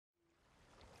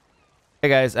Hey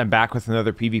guys, I'm back with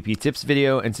another PvP tips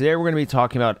video, and today we're going to be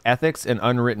talking about ethics and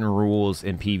unwritten rules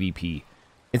in PvP.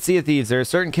 In Sea of Thieves, there are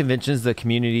certain conventions the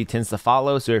community tends to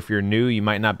follow, so if you're new, you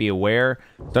might not be aware.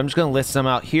 So I'm just going to list some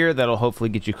out here that'll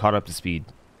hopefully get you caught up to speed.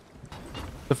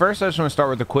 So first, I just want to start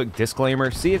with a quick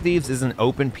disclaimer. Sea of Thieves is an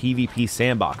open PvP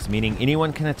sandbox, meaning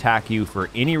anyone can attack you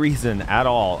for any reason at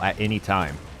all at any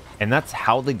time. And that's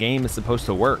how the game is supposed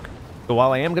to work. So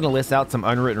while I am going to list out some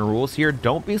unwritten rules here,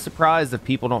 don't be surprised if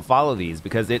people don't follow these,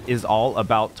 because it is all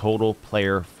about total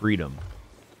player freedom.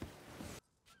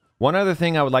 One other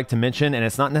thing I would like to mention, and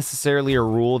it's not necessarily a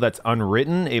rule that's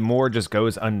unwritten, it more just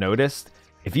goes unnoticed.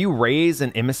 If you raise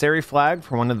an emissary flag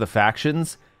for one of the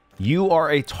factions, you are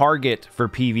a target for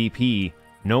PvP,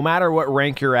 no matter what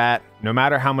rank you're at, no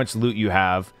matter how much loot you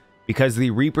have, because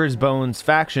the Reaper's Bones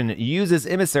faction uses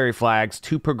emissary flags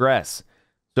to progress.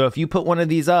 So if you put one of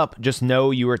these up, just know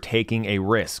you are taking a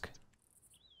risk.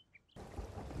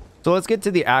 So let's get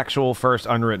to the actual first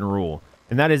unwritten rule.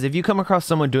 And that is, if you come across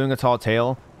someone doing a tall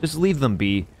tale, just leave them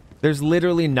be. There's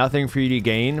literally nothing for you to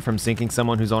gain from sinking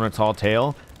someone who's on a tall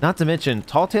tale. Not to mention,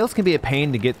 tall tales can be a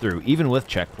pain to get through, even with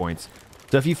checkpoints.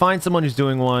 So if you find someone who's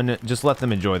doing one, just let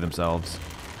them enjoy themselves.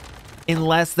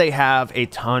 Unless they have a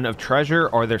ton of treasure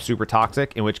or they're super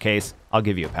toxic, in which case, I'll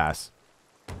give you a pass.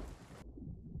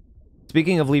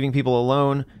 Speaking of leaving people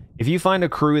alone, if you find a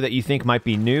crew that you think might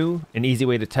be new, an easy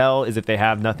way to tell is if they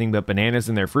have nothing but bananas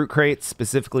in their fruit crates,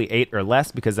 specifically 8 or less,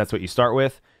 because that's what you start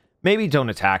with. Maybe don't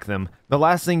attack them. The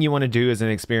last thing you want to do as an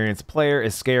experienced player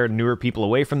is scare newer people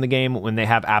away from the game when they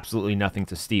have absolutely nothing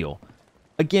to steal.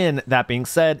 Again, that being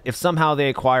said, if somehow they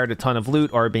acquired a ton of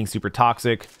loot or are being super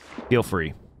toxic, feel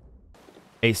free.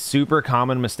 A super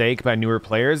common mistake by newer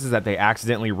players is that they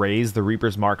accidentally raise the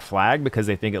Reaper's Mark flag because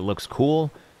they think it looks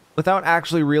cool, without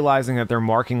actually realizing that they're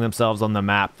marking themselves on the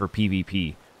map for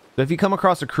PvP. So if you come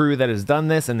across a crew that has done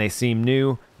this and they seem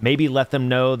new, maybe let them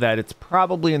know that it's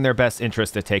probably in their best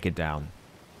interest to take it down.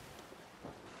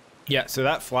 Yeah, so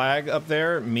that flag up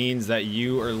there means that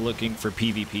you are looking for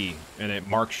PvP, and it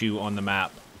marks you on the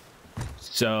map.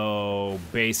 So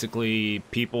basically,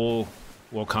 people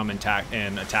will come and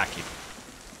attack you.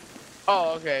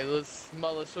 Oh, okay. Let's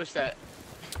switch that.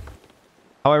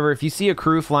 However, if you see a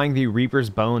crew flying the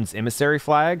Reaper's Bones emissary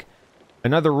flag,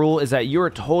 another rule is that you are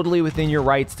totally within your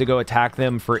rights to go attack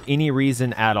them for any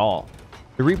reason at all.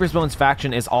 The Reaper's Bones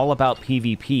faction is all about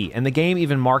PvP, and the game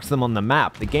even marks them on the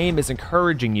map. The game is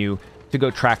encouraging you to go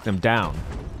track them down.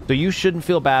 So you shouldn't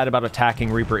feel bad about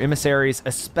attacking Reaper emissaries,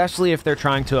 especially if they're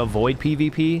trying to avoid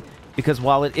PvP, because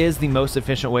while it is the most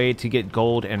efficient way to get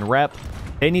gold and rep,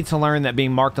 they need to learn that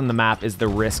being marked on the map is the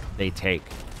risk they take.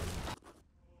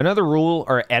 Another rule,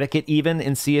 or etiquette even,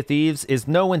 in Sea of Thieves is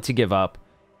know when to give up.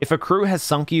 If a crew has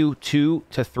sunk you 2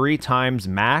 to 3 times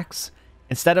max,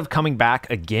 instead of coming back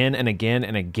again and again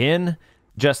and again,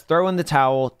 just throw in the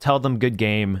towel, tell them good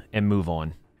game, and move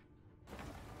on.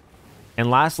 And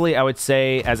lastly, I would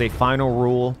say, as a final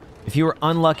rule, if you are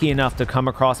unlucky enough to come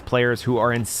across players who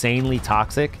are insanely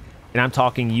toxic, and I'm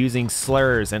talking using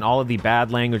slurs and all of the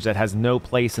bad language that has no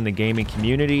place in the gaming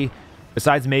community,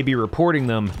 besides maybe reporting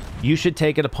them, you should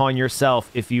take it upon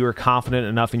yourself, if you are confident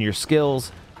enough in your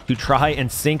skills, to try and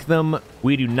sink them.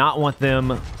 We do not want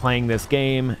them playing this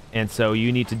game, and so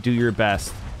you need to do your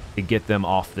best to get them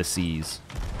off the seas.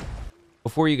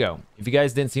 Before you go, if you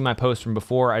guys didn't see my post from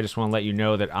before, I just want to let you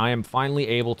know that I am finally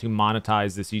able to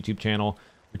monetize this YouTube channel,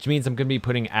 which means I'm going to be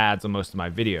putting ads on most of my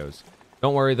videos.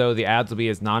 Don't worry though, the ads will be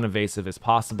as non-invasive as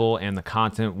possible, and the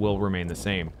content will remain the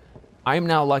same. I am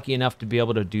now lucky enough to be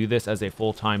able to do this as a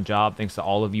full-time job thanks to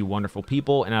all of you wonderful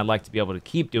people, and I'd like to be able to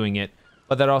keep doing it,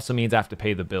 but that also means I have to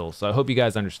pay the bills, so I hope you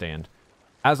guys understand.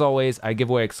 As always, I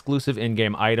give away exclusive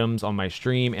in-game items on my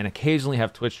stream and occasionally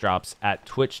have Twitch drops at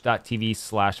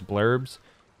twitch.tv/blurbs.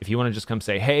 If you want to just come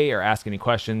say hey or ask any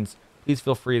questions, please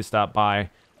feel free to stop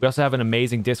by. We also have an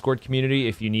amazing Discord community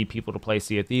if you need people to play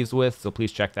Sea of Thieves with, so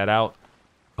please check that out.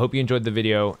 I hope you enjoyed the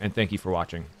video, and thank you for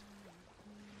watching.